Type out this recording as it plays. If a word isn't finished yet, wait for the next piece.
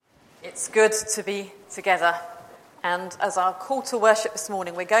It's good to be together, and as our call to worship this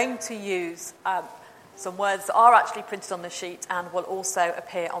morning, we're going to use some words that are actually printed on the sheet and will also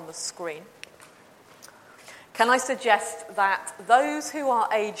appear on the screen. Can I suggest that those who are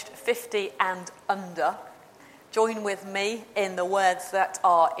aged 50 and under join with me in the words that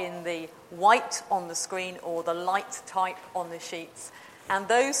are in the white on the screen or the light type on the sheets, and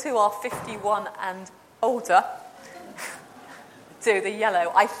those who are 51 and older do the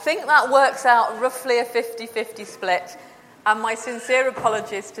yellow. I think that works out roughly a 50-50 split. And my sincere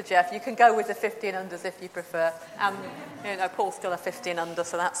apologies to Jeff. You can go with the 50 and unders if you prefer. Paul's still a 50 and under,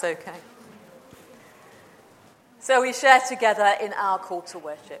 so that's okay. So we share together in our call to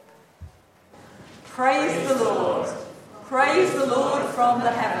worship. Praise the Lord. Praise the Lord from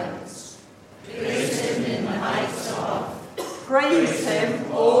the heavens. Praise him in the heights above. Praise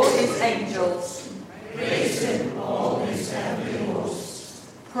him, all his angels. Praise him, all his heavenly hosts.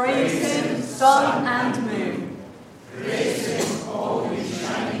 Praise him, sun and moon. Praise him, all his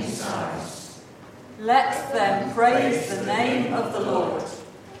shining stars. Let them praise the name of the Lord.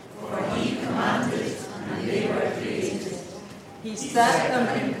 For he commanded, and they were created. He set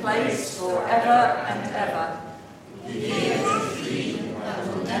them in place forever and ever. He gave them freedom that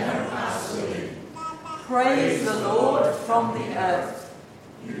will never pass away. Praise the Lord from the earth.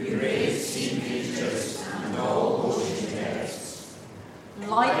 You raised sea creatures and all ocean depths.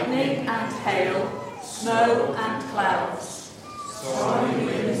 Lightning and hail, snow and clouds. Stormy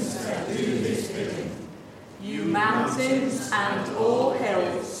winds that do his bidding. You mountains and all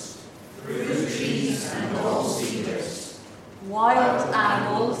hills. Fruit trees and all cedars. Wild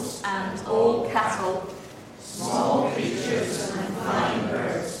animals and all cattle. Small creatures and flying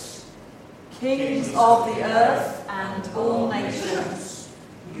birds. Kings of the earth and all nations.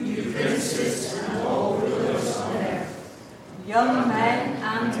 You princes and all rulers on earth. Young men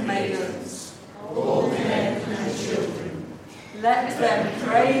and maidens. Old men and children. Let them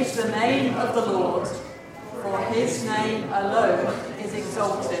praise the name of the Lord, for his name alone is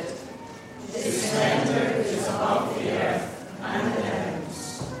exalted. His splendor is above the earth and the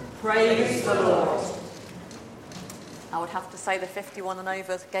heavens. Praise the Lord. I would have to say the 51 and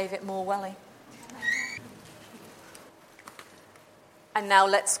over gave it more welly. And now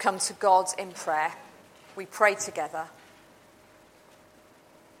let's come to God in prayer. We pray together.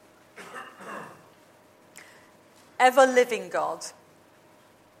 Ever-living God,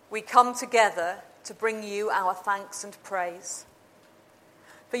 we come together to bring you our thanks and praise.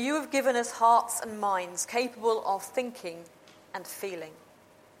 For you have given us hearts and minds capable of thinking and feeling.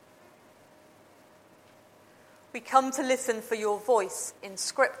 We come to listen for your voice in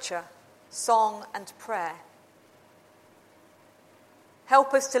scripture, song and prayer.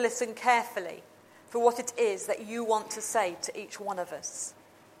 Help us to listen carefully for what it is that you want to say to each one of us.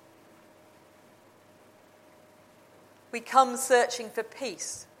 We come searching for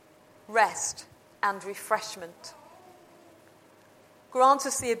peace, rest, and refreshment. Grant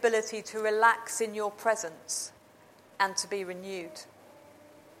us the ability to relax in your presence and to be renewed.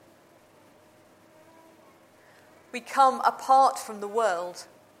 We come apart from the world,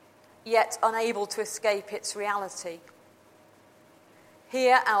 yet unable to escape its reality.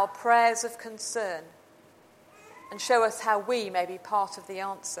 Hear our prayers of concern and show us how we may be part of the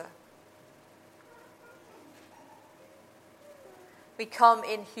answer. We come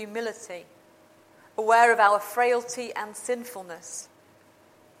in humility, aware of our frailty and sinfulness.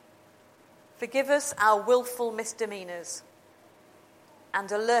 Forgive us our willful misdemeanors and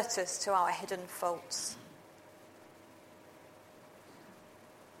alert us to our hidden faults.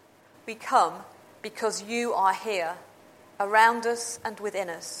 We come because you are here, around us and within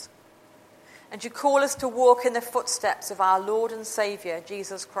us. And you call us to walk in the footsteps of our Lord and Saviour,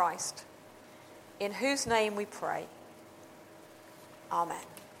 Jesus Christ, in whose name we pray. Amen.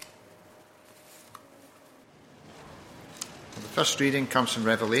 The first reading comes from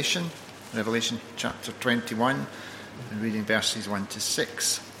Revelation chapter 21, and reading verses 1 to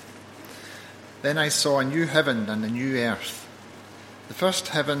 6. Then I saw a new heaven and a new earth. The first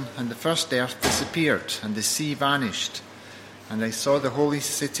heaven and the first earth disappeared, and the sea vanished. And I saw the holy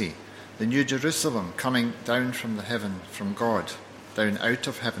city, the new Jerusalem, coming down from heaven from God, down out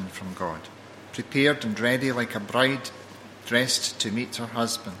of heaven from God, prepared and ready like a bride dressed to meet her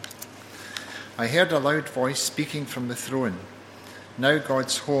husband. I heard a loud voice speaking from the throne. Now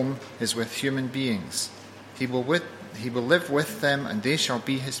God's home is with human beings. He will live with them, and they shall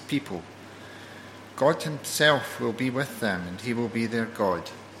be his people. God himself will be with them, and he will be their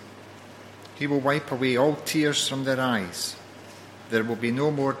God. He will wipe away all tears from their eyes. There will be no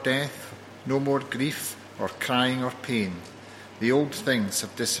more death, no more grief or crying or pain. The old things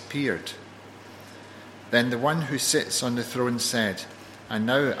have disappeared." Then the one who sits on the throne said, "And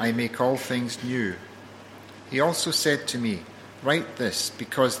now I make all things new." He also said to me, "Write this,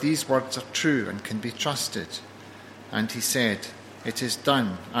 because these words are true and can be trusted." And he said, "It is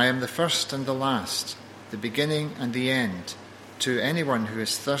done. I am the first and the last, the beginning and the end. To anyone who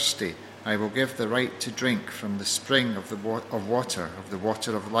is thirsty, I will give the right to drink from the spring of the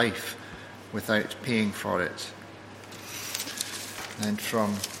water of life, without paying for it." And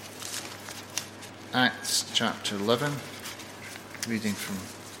from Acts chapter 11, reading from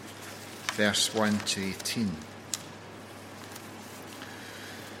verse 1 to 18.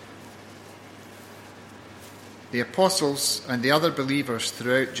 The apostles and the other believers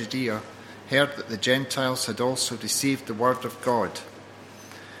throughout Judea heard that the Gentiles had also received the word of God.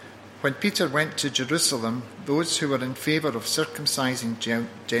 When Peter went to Jerusalem, those who were in favour of circumcising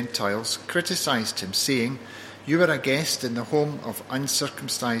Gentiles criticized him, saying, "You are a guest in the home of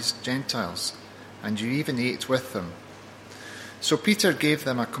uncircumcised Gentiles, and you even ate with them." So Peter gave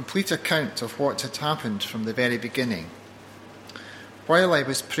them a complete account of what had happened from the very beginning. "While I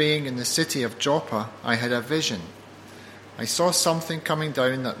was praying in the city of Joppa, I had a vision. I saw something coming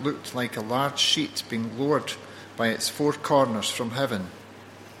down that looked like a large sheet being lowered by its four corners from heaven,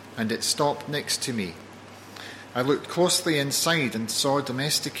 and it stopped next to me. I looked closely inside and saw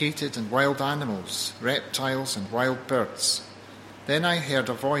domesticated and wild animals, reptiles and wild birds. Then I heard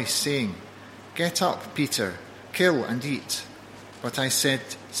a voice saying, 'Get up, Peter, kill and eat.' But I said,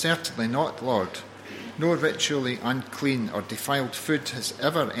 'Certainly not, Lord. No ritually unclean or defiled food has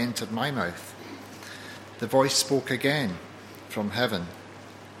ever entered my mouth.' The voice spoke again from heaven,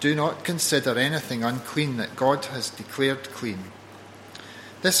 'Do not consider anything unclean that God has declared clean.'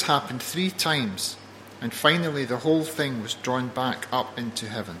 This happened 3 times, and finally the whole thing was drawn back up into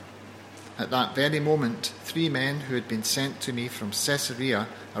heaven. At that very moment, 3 men who had been sent to me from Caesarea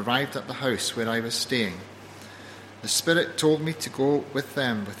arrived at the house where I was staying. The Spirit told me to go with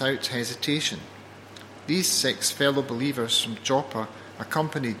them without hesitation. These 6 fellow believers from Joppa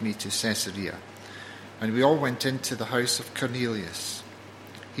accompanied me to Caesarea, and we all went into the house of Cornelius.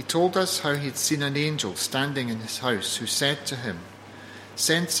 He told us how he had seen an angel standing in his house who said to him,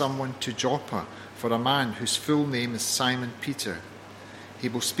 'Send someone to Joppa for a man whose full name is Simon Peter. He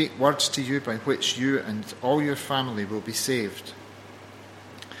will speak words to you by which you and all your family will be saved.'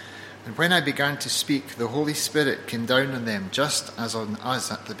 And when I began to speak, the Holy Spirit came down on them just as on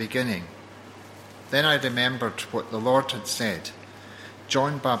us at the beginning. Then I remembered what the Lord had said,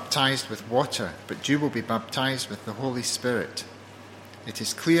 'John baptized with water, but you will be baptized with the Holy Spirit.' It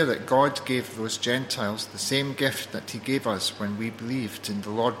is clear that God gave those Gentiles the same gift that he gave us when we believed in the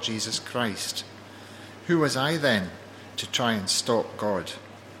Lord Jesus Christ. Who was I then to try and stop God?"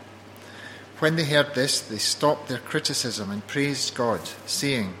 When they heard this, they stopped their criticism and praised God,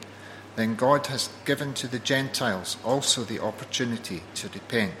 saying, "Then God has given to the Gentiles also the opportunity to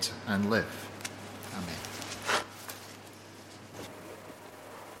repent and live." Amen.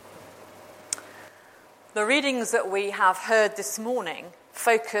 The readings that we have heard this morning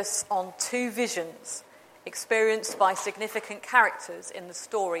focus on 2 visions experienced by significant characters in the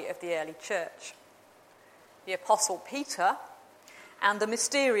story of the early church: the Apostle Peter and the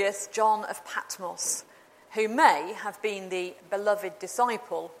mysterious John of Patmos, who may have been the beloved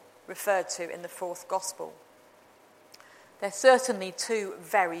disciple referred to in the 4th Gospel. They're certainly 2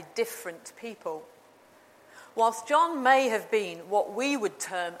 very different people. Whilst John may have been what we would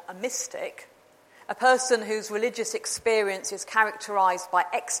term a mystic, a person whose religious experience is characterised by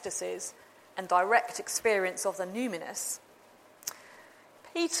ecstasies and direct experience of the numinous,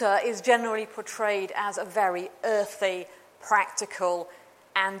 Peter is generally portrayed as a very earthy, practical,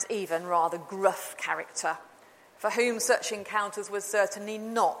 and even rather gruff character, for whom such encounters would certainly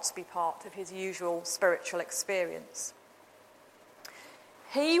not be part of his usual spiritual experience.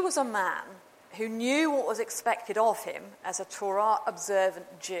 He was a man who knew what was expected of him as a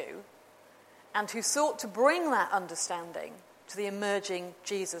Torah-observant Jew, and who sought to bring that understanding to the emerging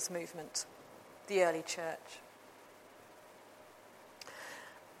Jesus movement, the early church.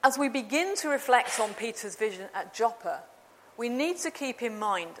 As we begin to reflect on Peter's vision at Joppa, we need to keep in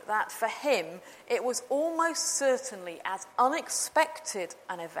mind that for him it was almost certainly as unexpected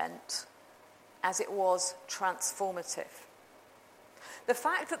an event as it was transformative. The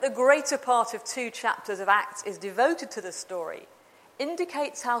fact that the greater part of 2 chapters of Acts is devoted to the story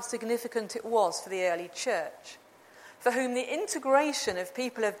indicates how significant it was for the early church, for whom the integration of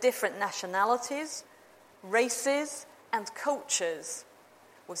people of different nationalities, races, and cultures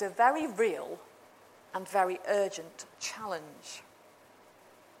was a very real and very urgent challenge.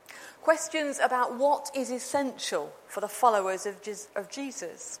 Questions about what is essential for the followers of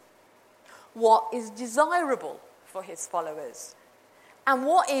Jesus, what is desirable for his followers, and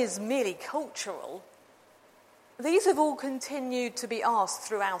what is merely cultural. These have all continued to be asked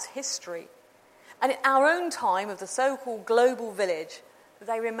throughout history, and in our own time of the so-called global village,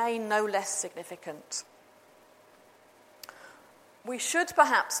 they remain no less significant. We should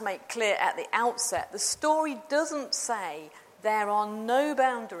perhaps make clear at the outset, the story doesn't say there are no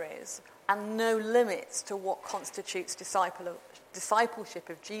boundaries and no limits to what constitutes discipleship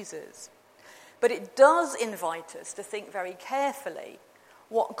of Jesus. But it does invite us to think very carefully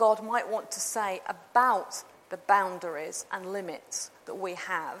what God might want to say about the boundaries and limits that we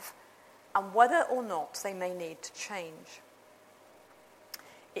have, and whether or not they may need to change.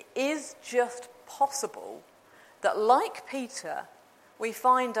 It is just possible that, like Peter, we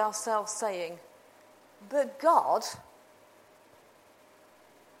find ourselves saying, "But God..."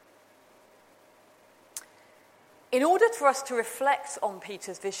 In order for us to reflect on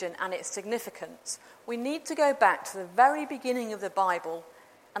Peter's vision and its significance, we need to go back to the very beginning of the Bible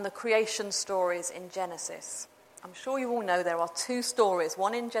and the creation stories in Genesis. I'm sure you all know there are two stories,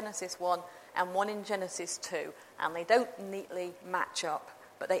 one in Genesis 1 and one in Genesis 2, and they don't neatly match up,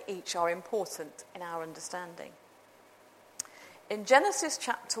 but they each are important in our understanding. In Genesis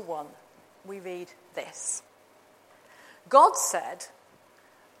chapter 1, we read this. God said,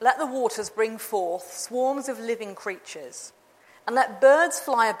 "Let the waters bring forth swarms of living creatures, and let birds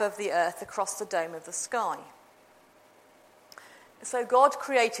fly above the earth across the dome of the sky." So God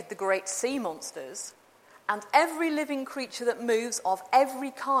created the great sea monsters and every living creature that moves of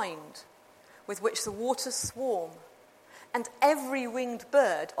every kind with which the waters swarm, and every winged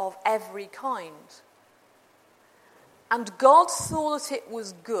bird of every kind. And God saw that it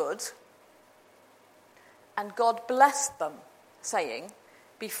was good, and God blessed them, saying,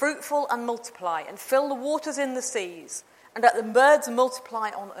 "Be fruitful and multiply, and fill the waters in the seas, and let the birds multiply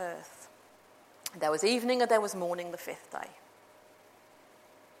on earth." And there was evening and there was morning the fifth day.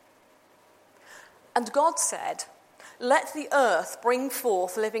 And God said, "Let the earth bring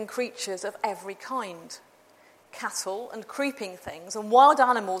forth living creatures of every kind, cattle and creeping things, and wild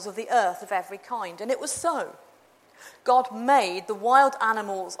animals of the earth of every kind." And it was so. God made the wild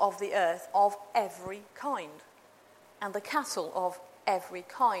animals of the earth of every kind, and the cattle of every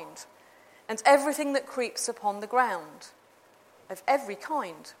kind, and everything that creeps upon the ground, of every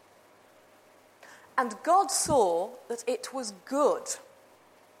kind. And God saw that it was good,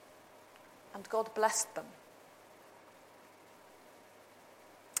 and God blessed them.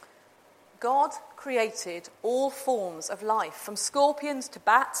 God created all forms of life, from scorpions to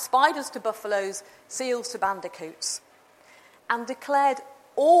bats, spiders to buffaloes, seals to bandicoots, and declared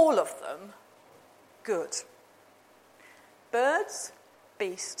all of them good. Birds,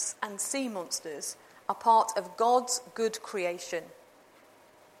 beasts, and sea monsters are part of God's good creation,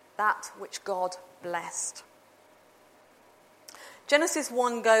 that which God blessed. Genesis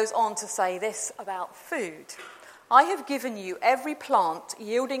 1 goes on to say this about food. "I have given you every plant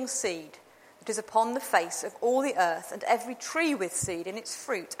yielding seed that is upon the face of all the earth, and every tree with seed in its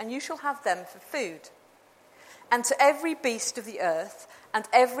fruit, and you shall have them for food. And to every beast of the earth, and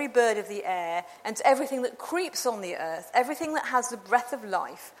every bird of the air, and to everything that creeps on the earth, everything that has the breath of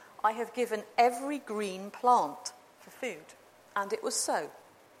life, I have given every green plant for food." And it was so.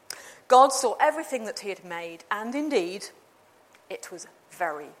 God saw everything that he had made, and indeed, it was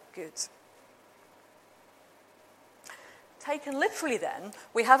very good. Taken literally then,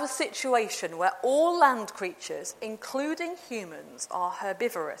 we have a situation where all land creatures, including humans, are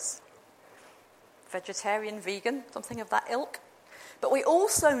herbivorous. Vegetarian, vegan, something of that ilk. But we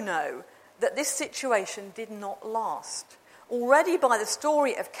also know that this situation did not last. Already by the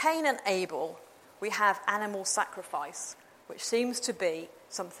story of Cain and Abel, we have animal sacrifice, which seems to be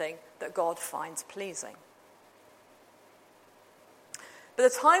something that God finds pleasing. By the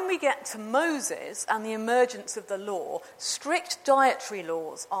time we get to Moses and the emergence of the law, strict dietary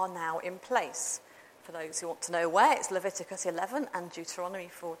laws are now in place. For those who want to know where, it's Leviticus 11 and Deuteronomy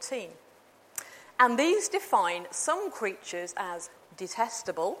 14. And these define some creatures as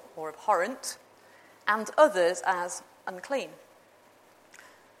detestable or abhorrent, and others as unclean.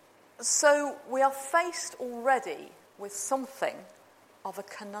 So we are faced already with something of a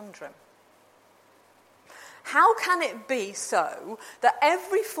conundrum. How can it be so that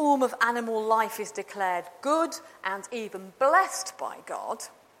every form of animal life is declared good and even blessed by God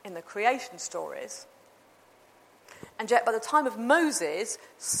in the creation stories, and yet by the time of Moses,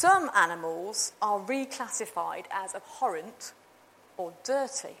 some animals are reclassified as abhorrent or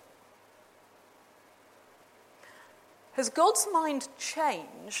dirty? Has God's mind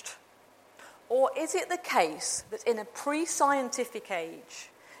changed, Or is it the case that in a pre-scientific age,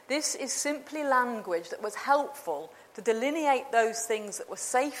 this is simply language that was helpful to delineate those things that were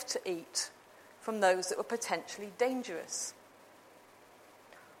safe to eat from those that were potentially dangerous?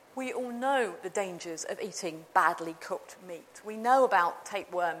 We all know the dangers of eating badly cooked meat. We know about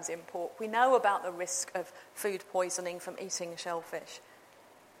tapeworms in pork. We know about the risk of food poisoning from eating shellfish.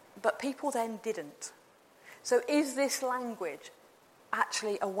 But people then didn't. So is this language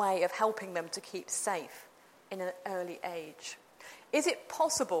actually a way of helping them to keep safe in an early age? Is it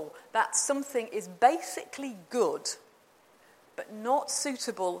possible that something is basically good, but not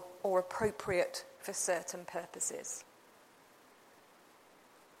suitable or appropriate for certain purposes?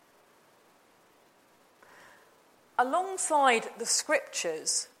 Alongside the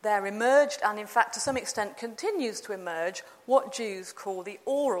scriptures, there emerged, and in fact to some extent continues to emerge, what Jews call the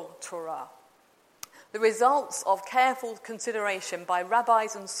oral Torah, the results of careful consideration by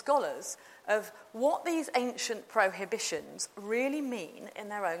rabbis and scholars of what these ancient prohibitions really mean in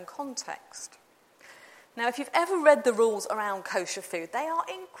their own context. Now, if you've ever read the rules around kosher food, they are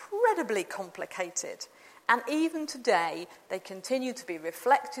incredibly complicated, and even today they continue to be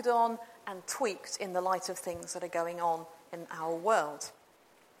reflected on and tweaked in the light of things that are going on in our world.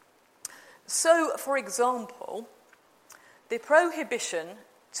 So, for example, the prohibition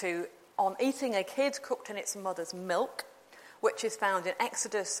on eating a kid cooked in its mother's milk, which is found in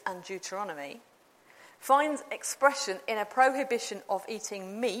Exodus and Deuteronomy, finds expression in a prohibition of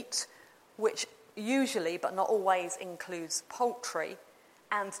eating meat, which usually, but not always, includes poultry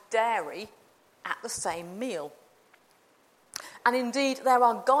and dairy at the same meal. And indeed, there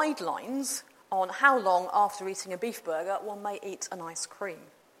are guidelines on how long after eating a beef burger one may eat an ice cream.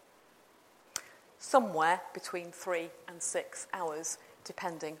 Somewhere between 3 and 6 hours,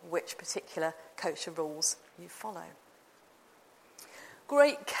 depending which particular kosher rules you follow.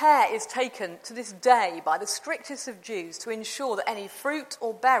 Great care is taken to this day by the strictest of Jews to ensure that any fruit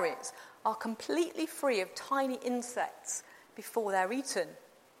or berries are completely free of tiny insects before they're eaten.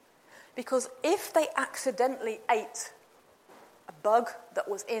 Because if they accidentally ate a bug that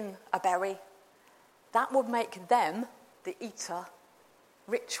was in a berry, that would make them, the eater,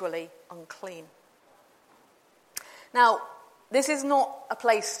 ritually unclean. Now, this is not a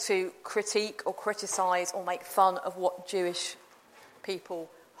place to critique or criticise or make fun of what Jewish people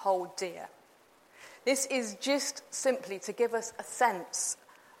hold dear. This is just simply to give us a sense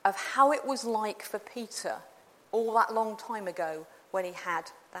of how it was like for Peter all that long time ago when he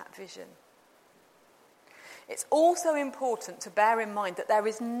had that vision. It's also important to bear in mind that there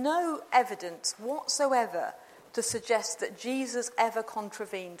is no evidence whatsoever to suggest that Jesus ever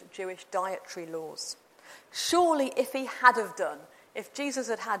contravened Jewish dietary laws. Surely if he had have done, if Jesus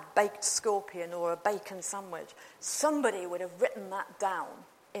had had baked scorpion or a bacon sandwich, somebody would have written that down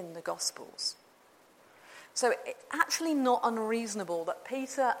in the Gospels. So it's actually not unreasonable that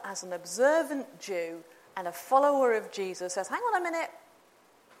Peter, as an observant Jew and a follower of Jesus, says, hang on a minute,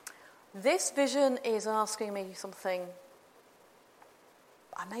 this vision is asking me something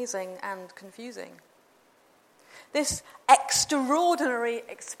amazing and confusing. This extraordinary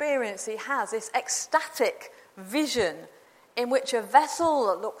experience he has, this ecstatic vision in which a vessel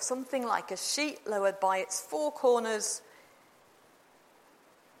that looks something like a sheet lowered by its four corners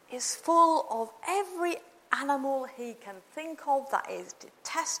is full of every animal he can think of that is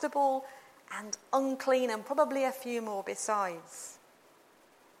detestable and unclean, and probably a few more besides.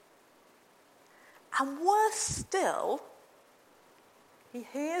 And worse still, he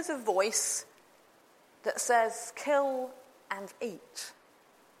hears a voice that says, kill and eat.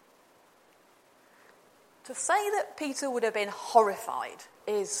 To say that Peter would have been horrified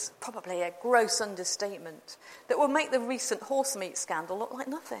is probably a gross understatement that would make the recent horse meat scandal look like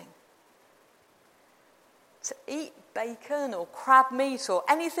nothing. To eat bacon or crab meat or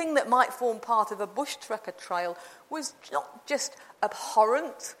anything that might form part of a bush trucker trail was not just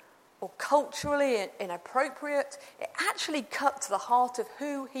abhorrent or culturally inappropriate, it actually cut to the heart of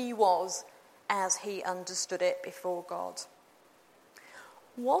who he was as he understood it before God.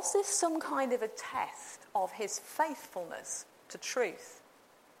 Was this some kind of a test of his faithfulness to truth?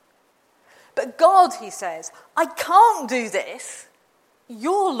 But God, he says, I can't do this.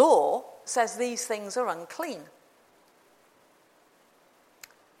 Your law says these things are unclean.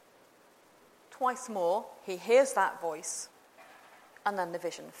 Twice more, he hears that voice, and then the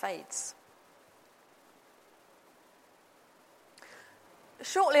vision fades.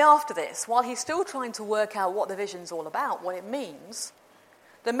 Shortly after this, while he's still trying to work out what the vision's all about, what it means,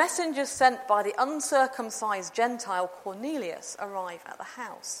 the messengers sent by the uncircumcised Gentile Cornelius arrive at the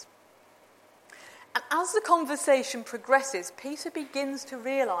house. And as the conversation progresses, Peter begins to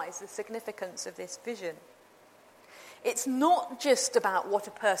realise the significance of this vision. It's not just about what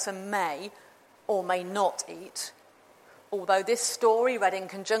a person may or may not eat, although this story, read in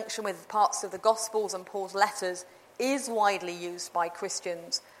conjunction with parts of the Gospels and Paul's letters, is widely used by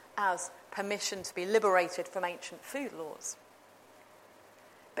Christians as permission to be liberated from ancient food laws.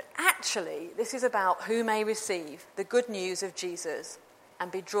 But actually, this is about who may receive the good news of Jesus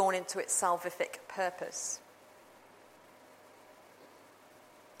and be drawn into its salvific purpose.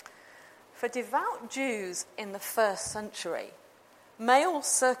 For devout Jews in the first century, male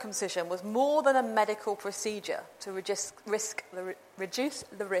circumcision was more than a medical procedure to reduce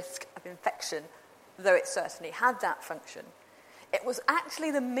the risk of infection, though it certainly had that function. It was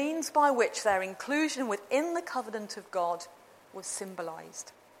actually the means by which their inclusion within the covenant of God was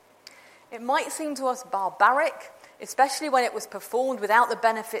symbolised. It might seem to us barbaric, especially when it was performed without the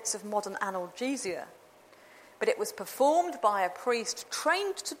benefits of modern analgesia. But it was performed by a priest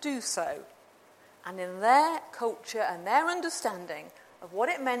trained to do so, and in their culture and their understanding of what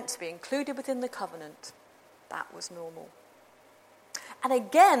it meant to be included within the covenant, that was normal. And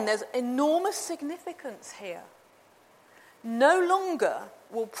again, there's enormous significance here. No longer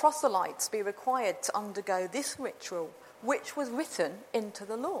will proselytes be required to undergo this ritual, which was written into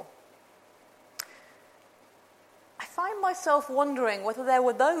the law. I find myself wondering whether there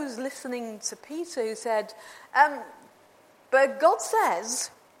were those listening to Peter who said, but God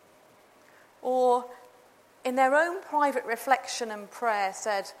says, or in their own private reflection and prayer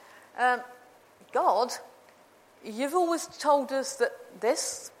said, God, you've always told us that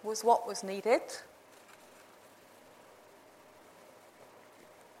this was what was needed.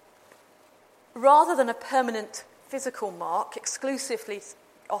 Rather than a permanent physical mark exclusively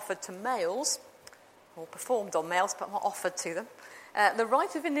offered to males, or performed on males but not offered to them, the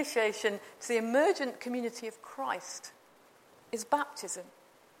rite of initiation to the emergent community of Christ is baptism.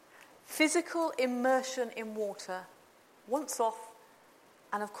 Physical immersion in water, once off,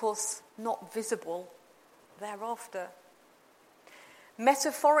 and of course not visible thereafter.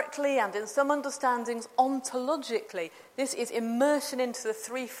 Metaphorically and in some understandings ontologically, this is immersion into the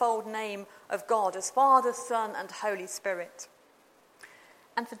threefold name of God as Father, Son, and Holy Spirit.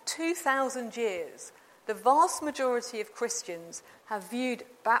 And for 2,000 years, the vast majority of Christians have viewed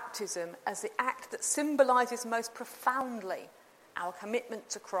baptism as the act that symbolises most profoundly our commitment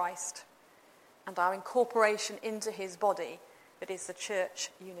to Christ and our incorporation into his body, that is the Church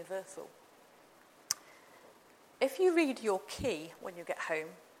Universal. If you read your key when you get home,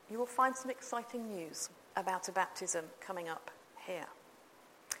 you will find some exciting news about a baptism coming up here.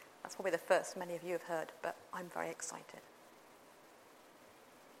 That's probably the first many of you have heard, but I'm very excited.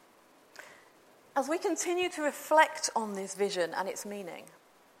 As we continue to reflect on this vision and its meaning,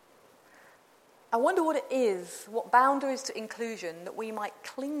 I wonder what it is, what boundaries to inclusion that we might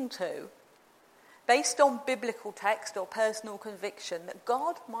cling to based on biblical text or personal conviction that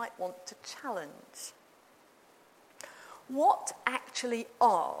God might want to challenge. What actually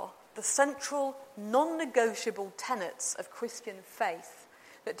are the central, non-negotiable tenets of Christian faith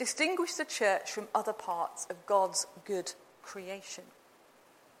that distinguish the church from other parts of God's good creation?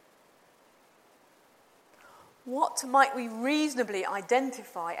 What might we reasonably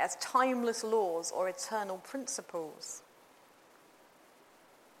identify as timeless laws or eternal principles?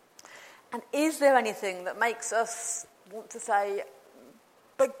 And is there anything that makes us want to say,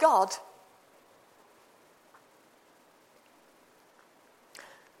 but God?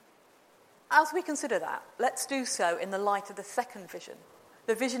 As we consider that, let's do so in the light of the second vision,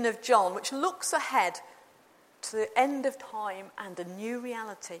 the vision of John, which looks ahead to the end of time and a new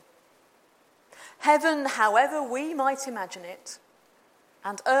reality. Heaven, however we might imagine it,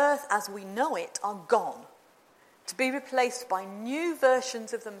 and earth as we know it are gone, to be replaced by new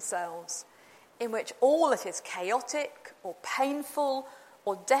versions of themselves, in which all that is chaotic or painful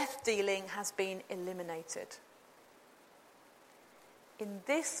or death-dealing has been eliminated. In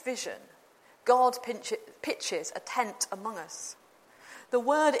this vision, God pitches a tent among us. The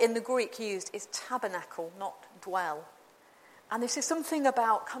word in the Greek used is tabernacle, not dwell. And this is something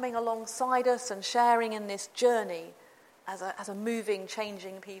about coming alongside us and sharing in this journey as a moving,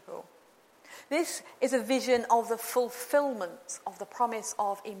 changing people. This is a vision of the fulfillment of the promise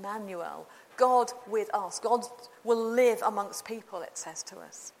of Emmanuel, God with us. God will live amongst people, it says to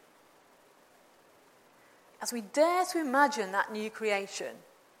us. As we dare to imagine that new creation,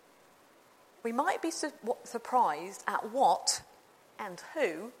 we might be surprised at what and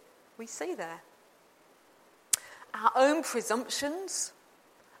who we see there. Our own presumptions,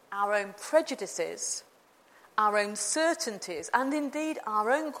 our own prejudices, our own certainties, and indeed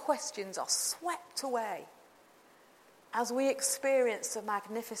our own questions are swept away as we experience the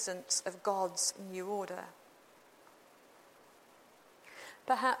magnificence of God's new order.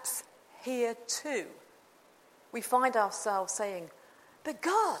 Perhaps here too we find ourselves saying, "But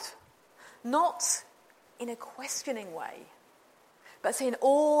God," not in a questioning way, but in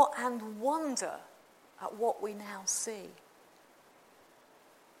awe and wonder at what we now see.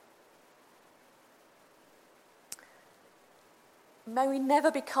 May we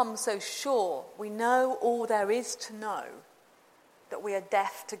never become so sure we know all there is to know that we are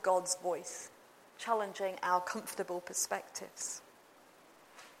deaf to God's voice, challenging our comfortable perspectives.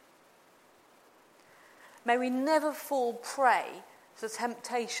 May we never fall prey to the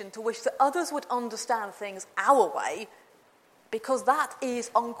temptation to wish that others would understand things our way, because that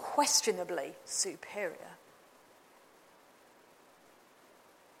is unquestionably superior.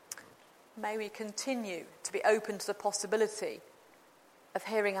 May we continue to be open to the possibility of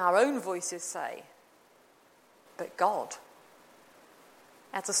hearing our own voices say, "But God,"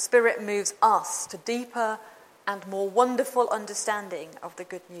 as the Spirit moves us to deeper and more wonderful understanding of the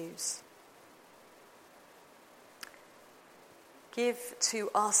good news. Give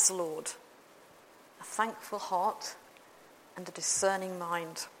to us, Lord, a thankful heart and a discerning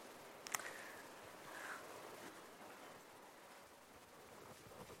mind.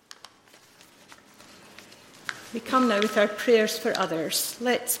 We come now with our prayers for others.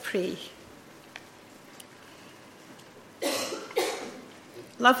 Let's pray.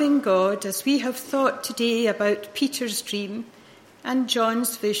 Loving God, as we have thought today about Peter's dream and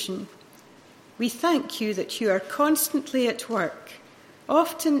John's vision, we thank you that you are constantly at work,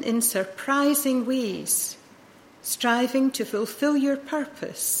 often in surprising ways, striving to fulfill your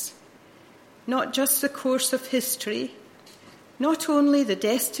purpose, not just the course of history, not only the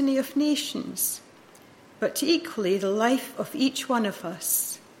destiny of nations, but equally the life of each one of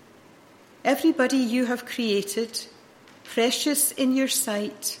us. Everybody you have created, precious in your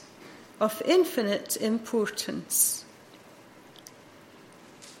sight, of infinite importance.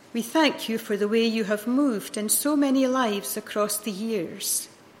 We thank you for the way you have moved in so many lives across the years,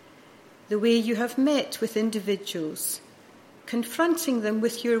 the way you have met with individuals, confronting them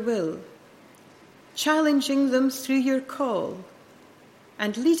with your will, challenging them through your call,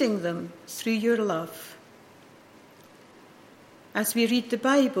 and leading them through your love. As we read the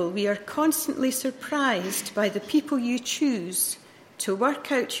Bible, we are constantly surprised by the people you choose to work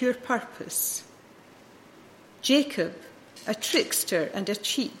out your purpose. Jacob, a trickster and a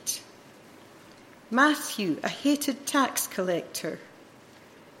cheat. Matthew, a hated tax collector.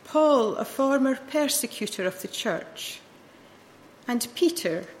 Paul, a former persecutor of the church. And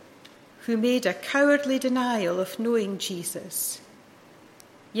Peter, who made a cowardly denial of knowing Jesus.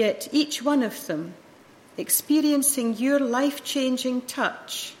 Yet each one of them experiencing your life-changing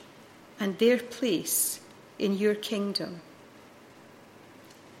touch and their place in your kingdom.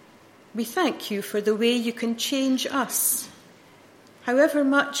 We thank you for the way you can change us, however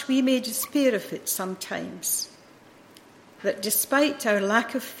much we may despair of it sometimes, that despite our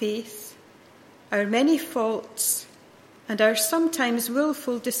lack of faith, our many faults, and our sometimes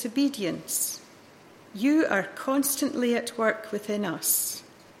willful disobedience, you are constantly at work within us,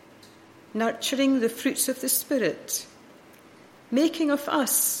 nurturing the fruits of the Spirit, making of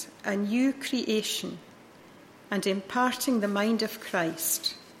us a new creation, and imparting the mind of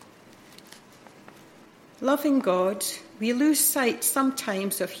Christ. Loving God, we lose sight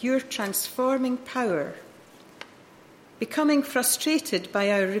sometimes of your transforming power, becoming frustrated by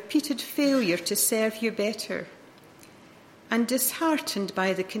our repeated failure to serve you better, and disheartened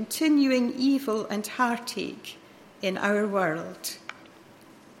by the continuing evil and heartache in our world.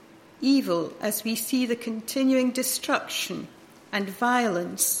 Evil as we see the continuing destruction and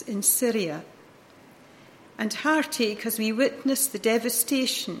violence in Syria, and heartache as we witness the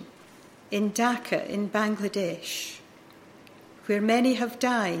devastation in Dhaka in Bangladesh, where many have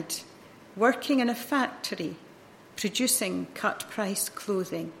died working in a factory producing cut-price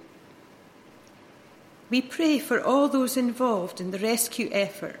clothing. We pray for all those involved in the rescue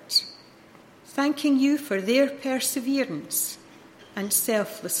effort, thanking you for their perseverance and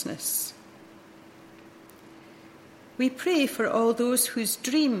selflessness. We pray for all those whose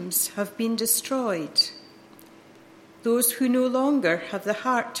dreams have been destroyed, those who no longer have the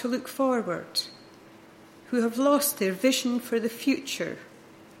heart to look forward, who have lost their vision for the future.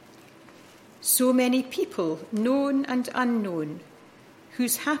 So many people, known and unknown,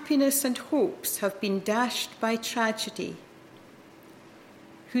 whose happiness and hopes have been dashed by tragedy,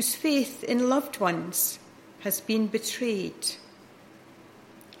 whose faith in loved ones has been betrayed,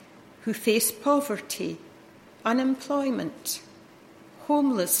 who face poverty, unemployment,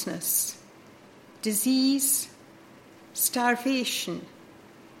 homelessness, disease, starvation,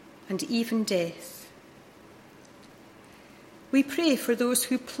 and even death. We pray for those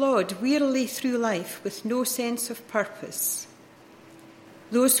who plod wearily through life with no sense of purpose,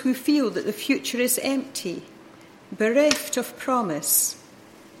 those who feel that the future is empty, bereft of promise,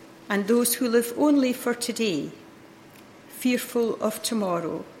 and those who live only for today, fearful of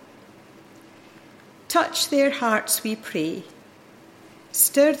tomorrow. Touch their hearts, we pray.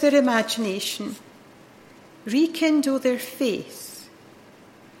 Stir their imagination. Rekindle their faith.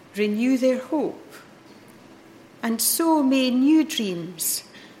 Renew their hope. And so may new dreams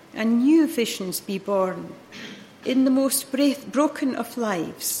and new visions be born in the most broken of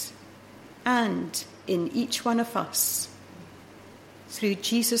lives and in each one of us. Through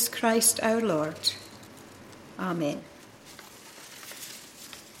Jesus Christ our Lord. Amen.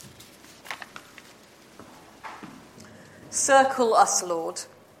 Circle us, Lord.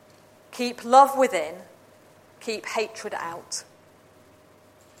 Keep love within, keep hatred out.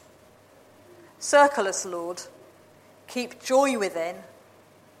 Circle us, Lord. Keep joy within,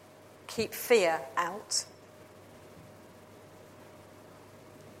 keep fear out.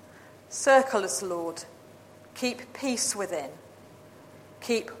 Circle us, Lord. Keep peace within,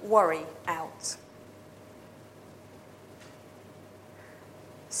 keep worry out.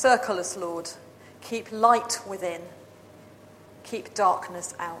 Circle us, Lord. Keep light within, keep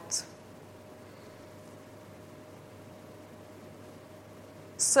darkness out.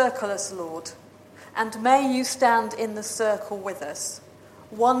 Circle us, Lord, and may you stand in the circle with us,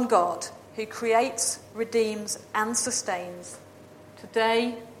 one God who creates, redeems, and sustains,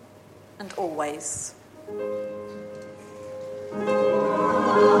 today and always.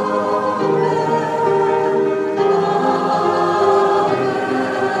 Amen.